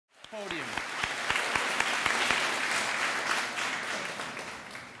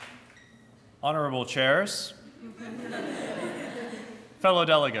Honorable chairs, fellow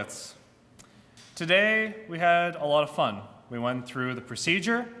delegates, today we had a lot of fun. We went through the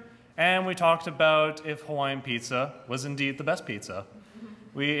procedure and we talked about if Hawaiian pizza was indeed the best pizza.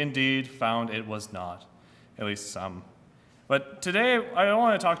 We indeed found it was not, at least some. But today I don't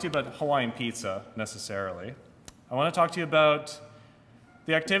want to talk to you about Hawaiian pizza necessarily. I want to talk to you about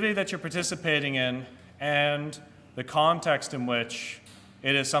the activity that you're participating in and the context in which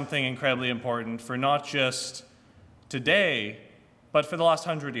it is something incredibly important for not just today, but for the last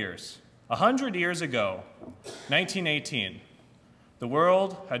 100 years. 100 years ago, 1918, the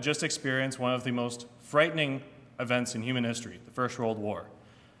world had just experienced one of the most frightening events in human history, the First World War.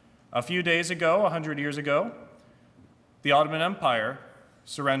 A few days ago, 100 years ago, the Ottoman Empire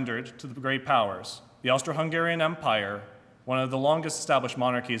surrendered to the great powers. The Austro-Hungarian Empire, one of the longest established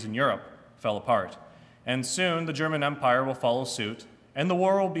monarchies in Europe, fell apart. And soon the German Empire will follow suit, and the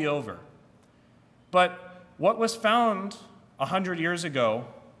war will be over. But what was found 100 years ago,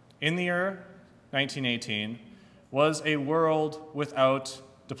 in the year 1918, was a world without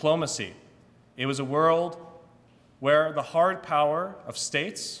diplomacy. It was a world where the hard power of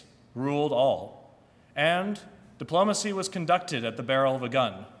states ruled all, and diplomacy was conducted at the barrel of a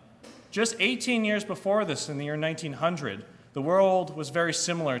gun. Just 18 years before this, in the year 1900, the world was very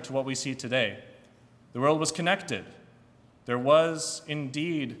similar to what we see today. The world was connected. There was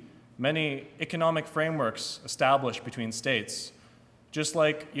indeed many economic frameworks established between states. Just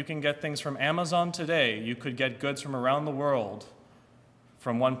like you can get things from Amazon today, you could get goods from around the world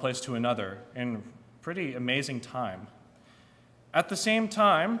from one place to another in pretty amazing time. At the same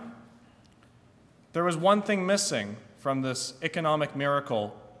time, there was one thing missing from this economic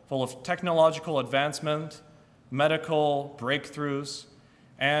miracle full of technological advancement, medical breakthroughs,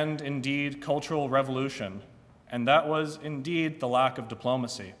 and indeed cultural revolution. And that was indeed the lack of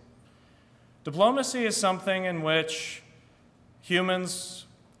diplomacy. Diplomacy is something in which humans,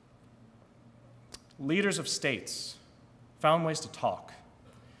 leaders of states, found ways to talk.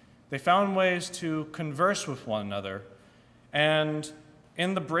 They found ways to converse with one another. And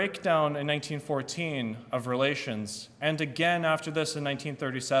in the breakdown in 1914 of relations, and again after this in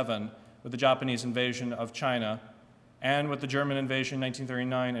 1937 with the Japanese invasion of China, and with the German invasion in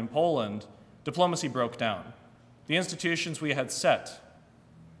 1939 in Poland, diplomacy broke down. The institutions we had set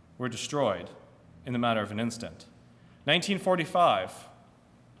were destroyed in the matter of an instant. 1945,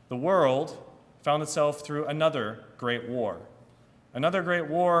 the world found itself through another great war. Another great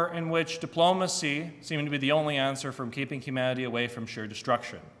war in which diplomacy seemed to be the only answer from keeping humanity away from sheer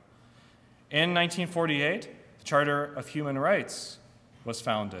destruction. In 1948, the Charter of Human Rights was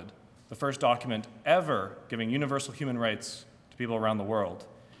founded, the first document ever giving universal human rights to people around the world.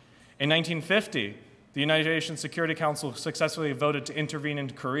 In 1950, the United Nations Security Council successfully voted to intervene in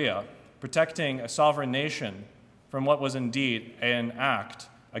Korea, protecting a sovereign nation from what was indeed an act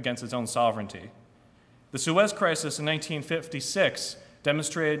against its own sovereignty. The Suez Crisis in 1956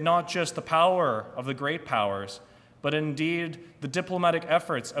 demonstrated not just the power of the great powers, but indeed the diplomatic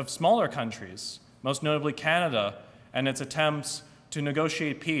efforts of smaller countries, most notably Canada, and its attempts to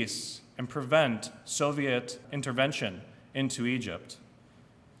negotiate peace and prevent Soviet intervention into Egypt.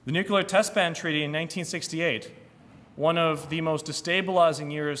 The Nuclear Test Ban Treaty in 1968, one of the most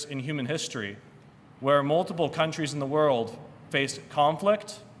destabilizing years in human history, where multiple countries in the world faced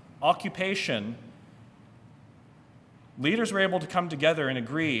conflict, occupation, leaders were able to come together and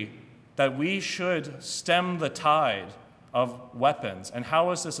agree that we should stem the tide of weapons. And how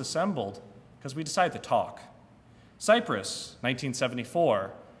was this assembled? Because we decided to talk. Cyprus,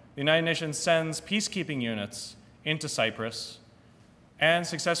 1974, the United Nations sends peacekeeping units into Cyprus and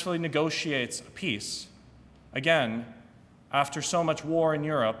successfully negotiates a peace. Again, after so much war in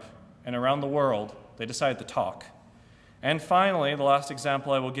Europe and around the world, they decided to talk. And finally, the last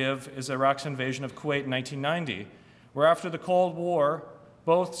example I will give is Iraq's invasion of Kuwait in 1990, where after the Cold War,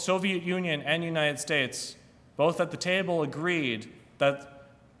 both Soviet Union and United States, both at the table, agreed that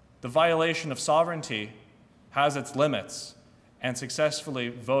the violation of sovereignty has its limits and successfully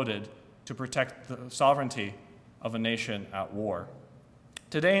voted to protect the sovereignty of a nation at war.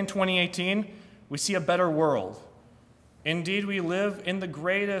 Today in 2018, we see a better world. Indeed, we live in the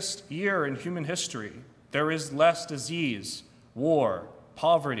greatest year in human history. There is less disease, war,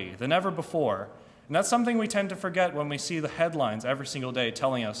 poverty than ever before. And that's something we tend to forget when we see the headlines every single day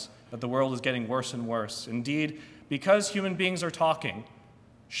telling us that the world is getting worse and worse. Indeed, because human beings are talking,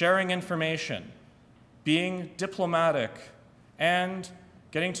 sharing information, being diplomatic, and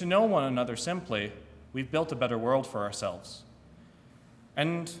getting to know one another simply, we've built a better world for ourselves.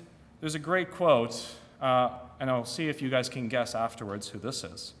 And there's a great quote, and I'll see if you guys can guess afterwards who this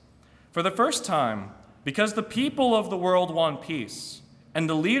is. For the first time, because the people of the world want peace, and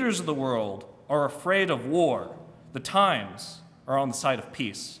the leaders of the world are afraid of war, the times are on the side of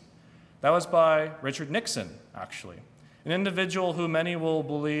peace. That was by Richard Nixon, actually, an individual who many will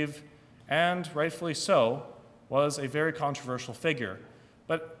believe, and rightfully so, was a very controversial figure.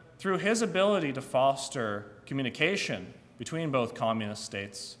 But through his ability to foster communication between both communist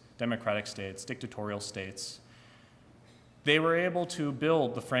states, democratic states, dictatorial states, they were able to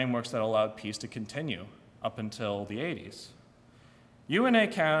build the frameworks that allowed peace to continue up until the 80s. UNA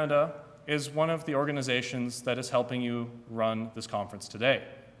Canada is one of the organizations that is helping you run this conference today.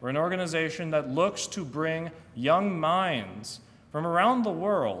 We're an organization that looks to bring young minds from around the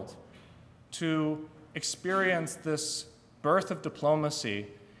world to experience this birth of diplomacy,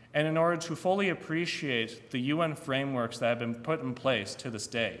 and in order to fully appreciate the UN frameworks that have been put in place to this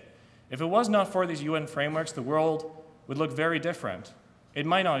day. If it was not for these UN frameworks, the world would look very different. It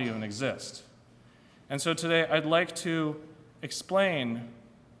might not even exist. And so today I'd like to explain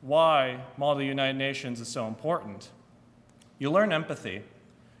why Model United Nations is so important. You learn empathy.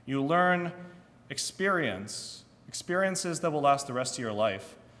 You learn experiences that will last the rest of your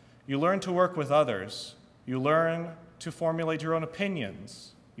life. You learn to work with others. You learn to formulate your own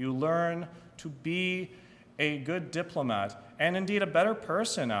opinions. You learn to be a good diplomat and indeed a better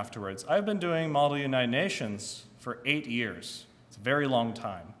person afterwards. I've been doing Model United Nations for 8 years. It's a very long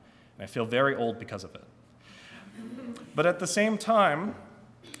time, and I feel very old because of it. But at the same time,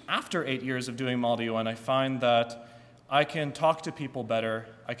 after 8 years of doing Model UN, I find that I can talk to people better,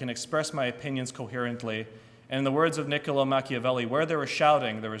 I can express my opinions coherently, and in the words of Niccolo Machiavelli, where there was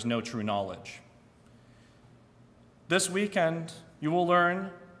shouting, there was no true knowledge. This weekend, you will learn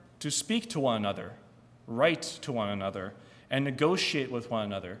to speak to one another, write to one another, and negotiate with one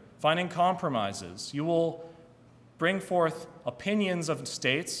another, finding compromises. You will bring forth opinions of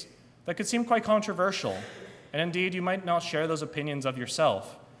states that could seem quite controversial, and indeed you might not share those opinions of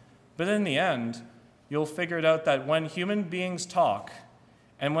yourself. But in the end, you'll figure it out that when human beings talk,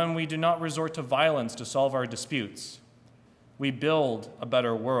 and when we do not resort to violence to solve our disputes, we build a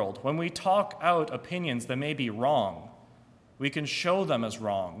better world. When we talk out opinions that may be wrong, we can show them as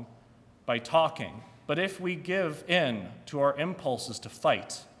wrong by talking. But if we give in to our impulses to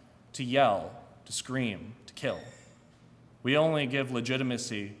fight, to yell, to scream, to kill, we only give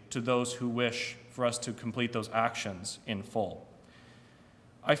legitimacy to those who wish for us to complete those actions in full.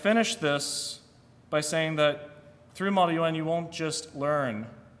 I finish this by saying that through Model UN, you won't just learn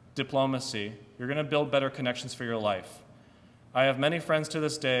diplomacy. You're going to build better connections for your life. I have many friends to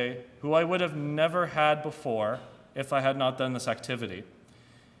this day who I would have never had before if I had not done this activity.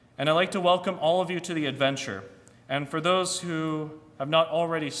 And I'd like to welcome all of you to the adventure. And for those who have not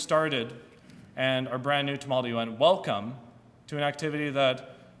already started and are brand new to Model UN, welcome to an activity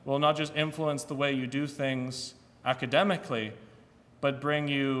that will not just influence the way you do things academically, but bring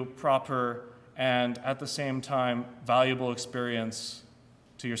you proper and at the same time valuable experience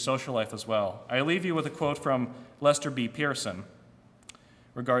to your social life as well. I leave you with a quote from Lester B. Pearson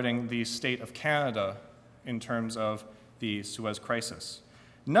regarding the state of Canada in terms of the Suez Crisis.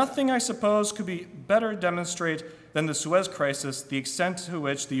 Nothing, I suppose, could be better demonstrate than the Suez Crisis the extent to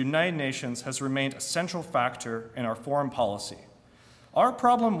which the United Nations has remained a central factor in our foreign policy. Our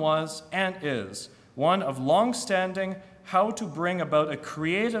problem was, and is, one of long-standing how to bring about a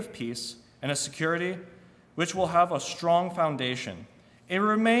creative peace and a security which will have a strong foundation. It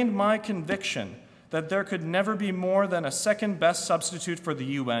remained my conviction that there could never be more than a second-best substitute for the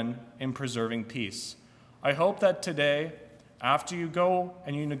UN in preserving peace. I hope that today, after you go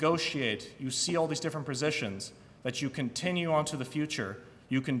and you negotiate, you see all these different positions, that you continue on to the future,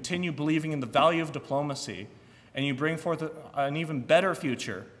 you continue believing in the value of diplomacy, and you bring forth an even better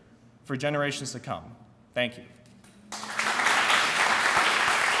future for generations to come. Thank you.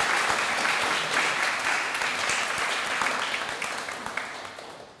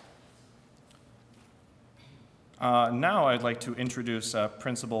 Now I'd like to introduce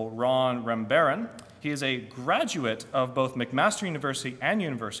Principal Ron Rambarran. He is a graduate of both McMaster University and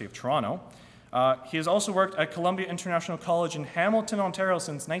University of Toronto. He has also worked at Columbia International College in Hamilton, Ontario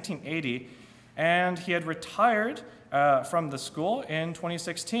since 1980, and he had retired from the school in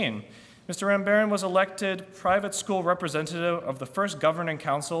 2016. Mr. Rambarran was elected private school representative of the first Governing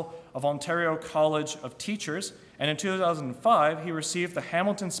Council of Ontario College of Teachers, and in 2005 he received the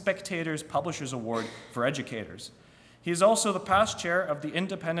Hamilton Spectators Publishers Award for Educators. He is also the past chair of the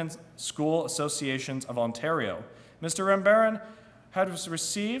Independent School Associations of Ontario. Mr. Rambarran has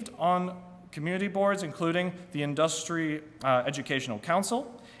received on community boards, including the Industry Educational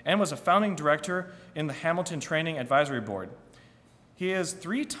Council, and was a founding director in the Hamilton Training Advisory Board. He is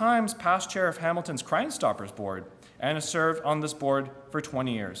 3 times past chair of Hamilton's Crime Stoppers Board and has served on this board for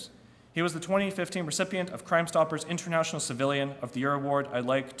 20 years. He was the 2015 recipient of Crime Stoppers International Civilian of the Year Award. I'd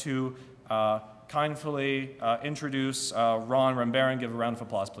like to kindly introduce Ron Rambarran. Give a round of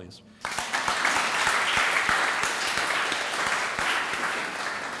applause, please.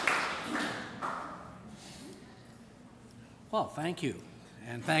 Well, thank you,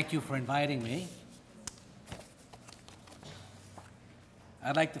 and thank you for inviting me.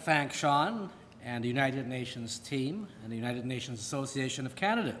 I'd like to thank Sean and the United Nations team and the United Nations Association of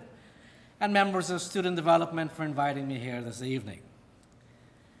Canada and members of Student Development for inviting me here this evening.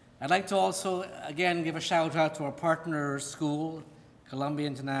 I'd like to also, again, give a shout out to our partner school, Columbia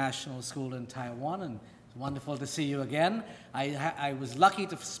International School in Taiwan, and it's wonderful to see you again. I was lucky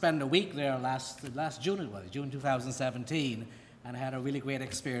to spend a week there last June, it was, June 2017, and I had a really great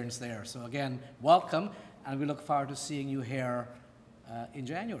experience there. So again, welcome, and we look forward to seeing you here in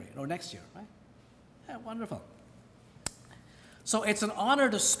January, or next year, right? Yeah, wonderful. So it's an honor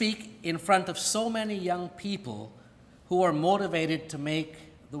to speak in front of so many young people who are motivated to make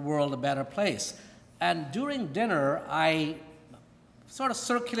the world a better place. And during dinner, I sort of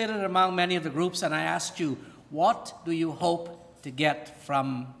circulated among many of the groups and I asked you, what do you hope to get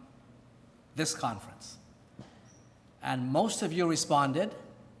from this conference? And most of you responded,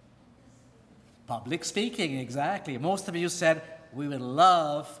 public speaking, exactly. Most of you said, we would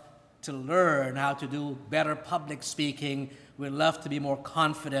love to learn how to do better public speaking. We'd love to be more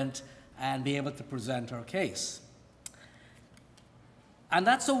confident and be able to present our case. And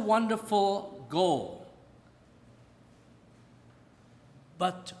that's a wonderful goal.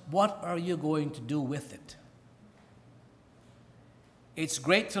 But what are you going to do with it? It's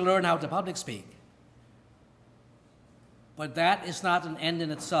great to learn how to public speak, but that is not an end in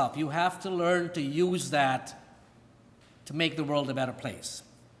itself. You have to learn to use that to make the world a better place.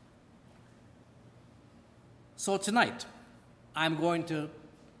 So tonight, I'm going to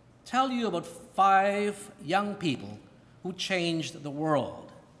tell you about 5 young people who changed the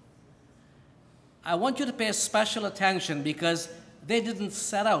world. I want you to pay special attention because they didn't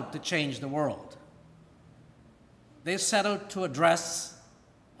set out to change the world. They set out to address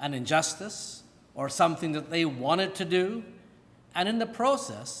an injustice or something that they wanted to do, and in the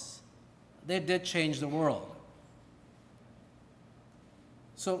process, they did change the world.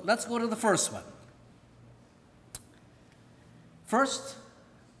 So let's go to the first one. First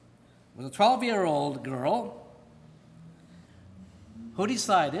was a 12-year-old girl who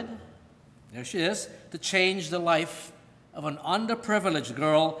decided, there she is, to change the life of an underprivileged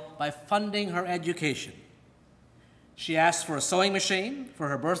girl by funding her education. She asked for a sewing machine for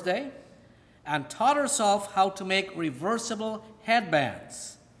her birthday and taught herself how to make reversible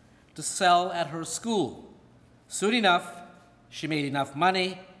headbands to sell at her school. Soon enough, she made enough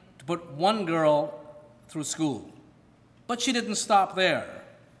money to put one girl through school. But she didn't stop there.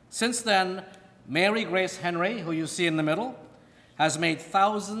 Since then, Mary Grace Henry, who you see in the middle, has made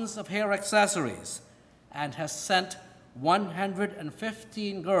thousands of hair accessories and has sent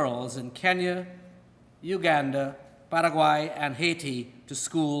 115 girls in Kenya, Uganda, Paraguay, and Haiti to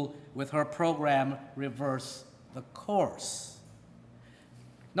school with her program, Reverse the Course.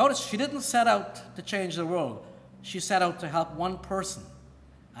 Notice she didn't set out to change the world. She set out to help one person,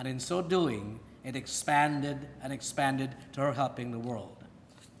 and in so doing, it expanded and expanded to her helping the world.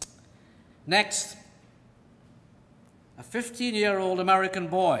 Next, a 15-year-old American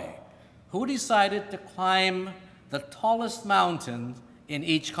boy who decided to climb the tallest mountain in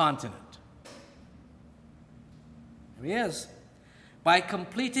each continent. Here he is. By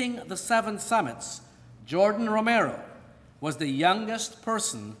completing the 7 summits, Jordan Romero was the youngest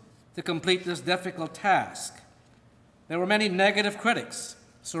person to complete this difficult task. There were many negative critics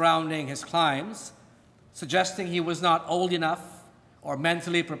surrounding his climbs, suggesting he was not old enough or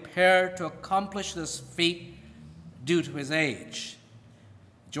mentally prepared to accomplish this feat due to his age.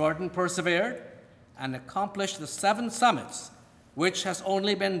 Jordan persevered and accomplished the 7 summits, which has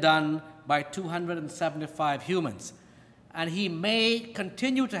only been done by 275 humans. And he may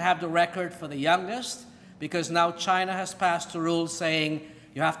continue to have the record for the youngest because now China has passed a rule saying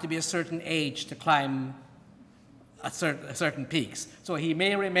you have to be a certain age to climb certain peaks. So he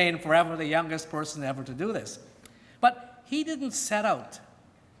may remain forever the youngest person ever to do this. But he didn't set out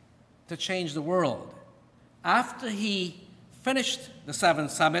to change the world. After he finished the 7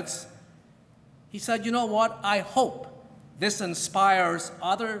 summits, he said, you know what, I hope this inspires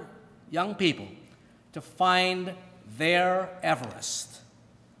other young people to find their Everest,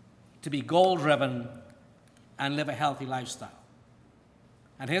 to be goal-driven and live a healthy lifestyle.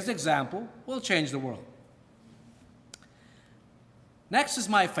 And his example will change the world. Next is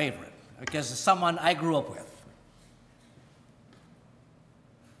my favorite, because it's someone I grew up with.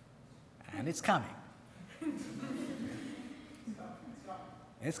 And it's coming.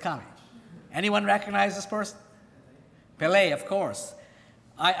 It's coming. Anyone recognize this person? Pelé, of course.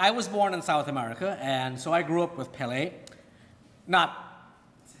 I was born in South America, and so I grew up with Pelé. Not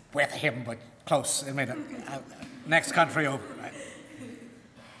with him, but close. I mean, next country over, right?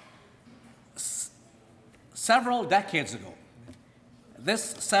 Several decades ago,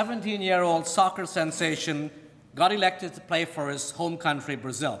 this 17-year-old soccer sensation got elected to play for his home country,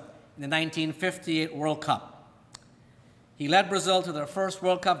 Brazil, in the 1958 World Cup. He led Brazil to their first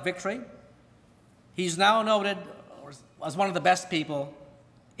World Cup victory. He's now noted as one of the best people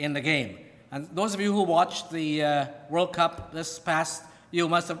in the game. And those of you who watched the World Cup this past, you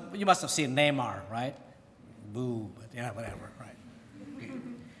must have seen Neymar, right? Boo, but yeah, whatever, right? Okay.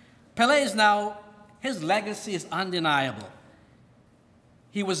 Pelé is now, his legacy is undeniable.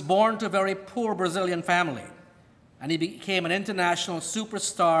 He was born to a very poor Brazilian family, and he became an international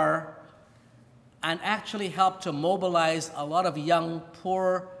superstar and actually helped to mobilize a lot of young,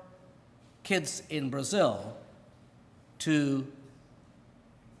 poor kids in Brazil to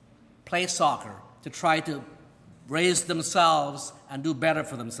play soccer, to try to raise themselves and do better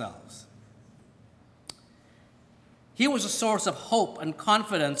for themselves. He was a source of hope and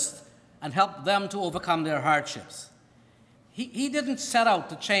confidence and helped them to overcome their hardships. He didn't set out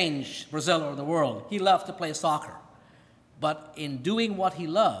to change Brazil or the world. He loved to play soccer. But in doing what he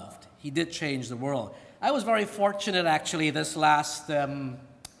loved, he did change the world. I was very fortunate, actually, in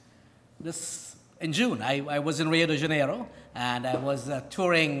June. I was in Rio de Janeiro, and I was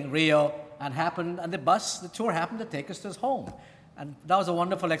touring Rio, and the tour happened to take us to his home. And that was a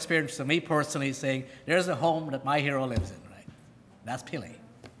wonderful experience for me personally, saying, there's a home that my hero lives in, right? That's Pelé.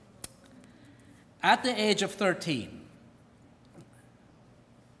 At the age of 13,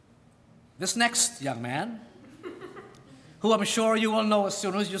 this next young man, who I'm sure you will know as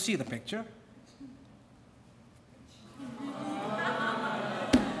soon as you see the picture.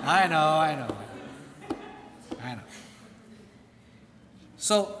 I know.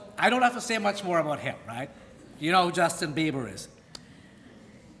 So I don't have to say much more about him, right? You know who Justin Bieber is.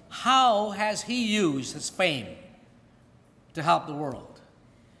 How has he used his fame to help the world?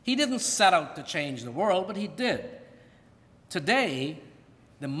 He didn't set out to change the world, but he did. Today,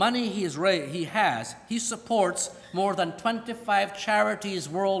 the money he supports more than 25 charities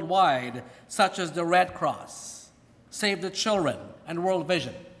worldwide, such as the Red Cross, Save the Children, and World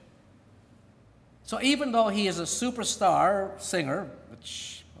Vision. So even though he is a superstar singer,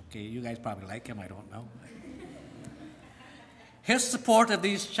 which, okay, you guys probably like him, I don't know. His support of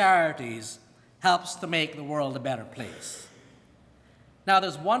these charities helps to make the world a better place. Now,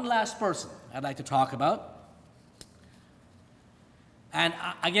 there's one last person I'd like to talk about. And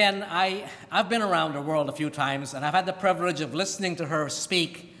again, I've been around the world a few times, and I've had the privilege of listening to her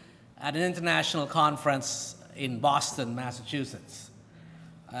speak at an international conference in Boston, Massachusetts,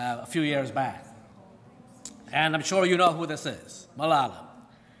 a few years back. And I'm sure you know who this is, Malala.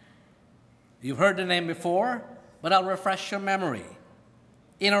 You've heard the name before, but I'll refresh your memory.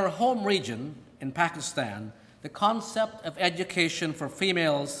 In her home region, in Pakistan, the concept of education for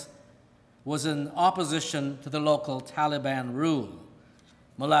females was in opposition to the local Taliban rule.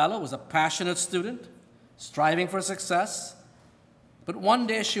 Malala was a passionate student, striving for success, but one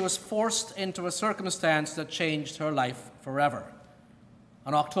day she was forced into a circumstance that changed her life forever.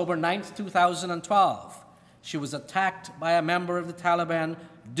 On October 9th, 2012, she was attacked by a member of the Taliban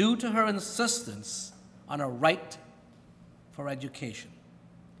due to her insistence on a right for education.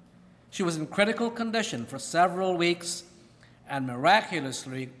 She was in critical condition for several weeks and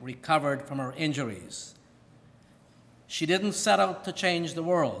miraculously recovered from her injuries. She didn't set out to change the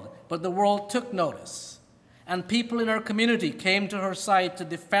world, but the world took notice, and people in her community came to her side to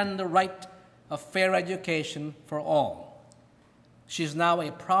defend the right of fair education for all. She is now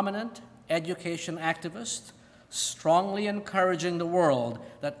a prominent education activist, strongly encouraging the world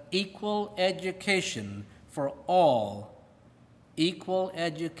that equal education for all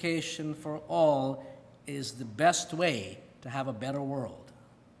is the best way to have a better world.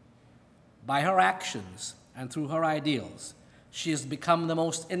 By her actions and through her ideals, she has become the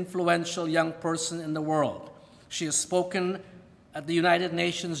most influential young person in the world. She has spoken at the United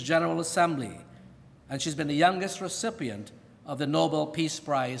Nations General Assembly, and she's been the youngest recipient of the Nobel Peace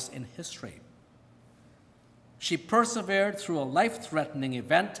Prize in history. She persevered through a life-threatening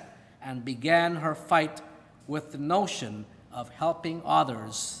event and began her fight with the notion of helping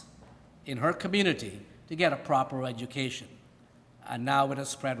others in her community to get a proper education. And now it has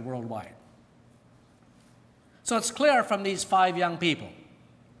spread worldwide. So it's clear from these 5 young people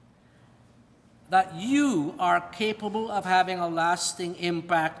that you are capable of having a lasting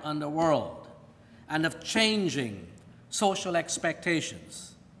impact on the world and of changing social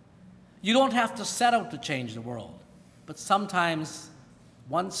expectations. You don't have to set out to change the world, but sometimes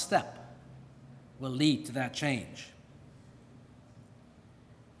one step will lead to that change.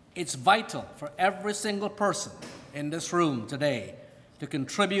 It's vital for every single person in this room today to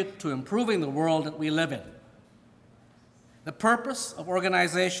contribute to improving the world that we live in. The purpose of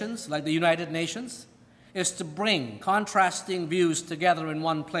organizations like the United Nations is to bring contrasting views together in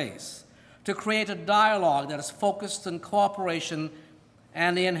one place, to create a dialogue that is focused on cooperation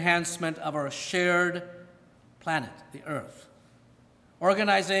and the enhancement of our shared planet, the Earth.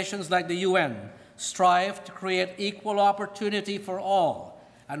 Organizations like the UN strive to create equal opportunity for all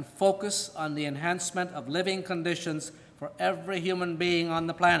and focus on the enhancement of living conditions for every human being on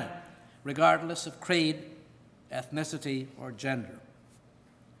the planet, regardless of creed, ethnicity, or gender.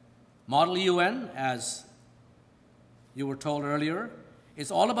 Model UN, as you were told earlier,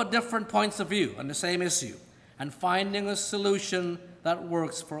 is all about different points of view on the same issue and finding a solution that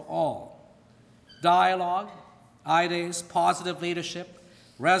works for all. Dialogue, ideas, positive leadership,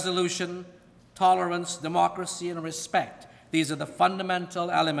 resolution, tolerance, democracy, and respect. These are the fundamental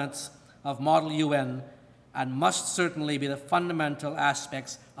elements of Model UN and must certainly be the fundamental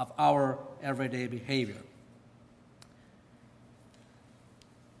aspects of our everyday behavior.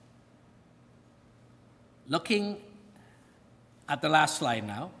 Looking at the last slide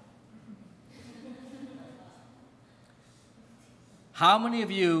now, how many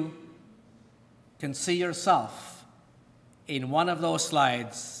of you can see yourself in one of those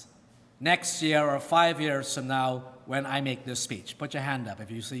slides next year or 5 years from now when I make this speech? Put your hand up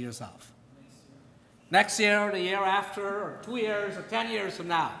if you see yourself. Next year, or the year after, or 2 years, or 10 years from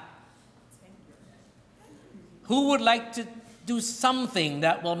now. Who would like to do something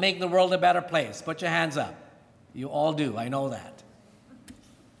that will make the world a better place? Put your hands up. You all do, I know that.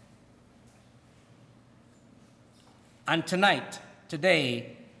 And tonight,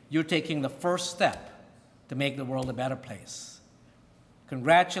 today, you're taking the first step to make the world a better place.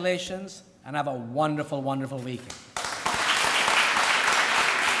 Congratulations, and have a wonderful, wonderful weekend.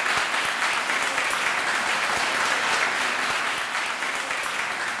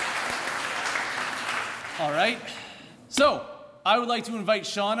 All right. So, I would like to invite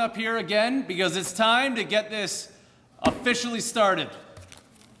Sean up here again because it's time to get this officially started.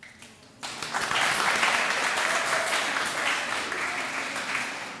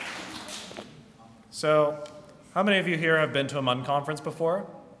 So, how many of you here have been to a MUN conference before?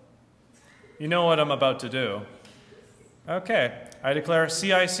 You know what I'm about to do. Okay, I declare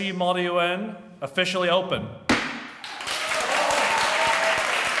CIC Model UN officially open.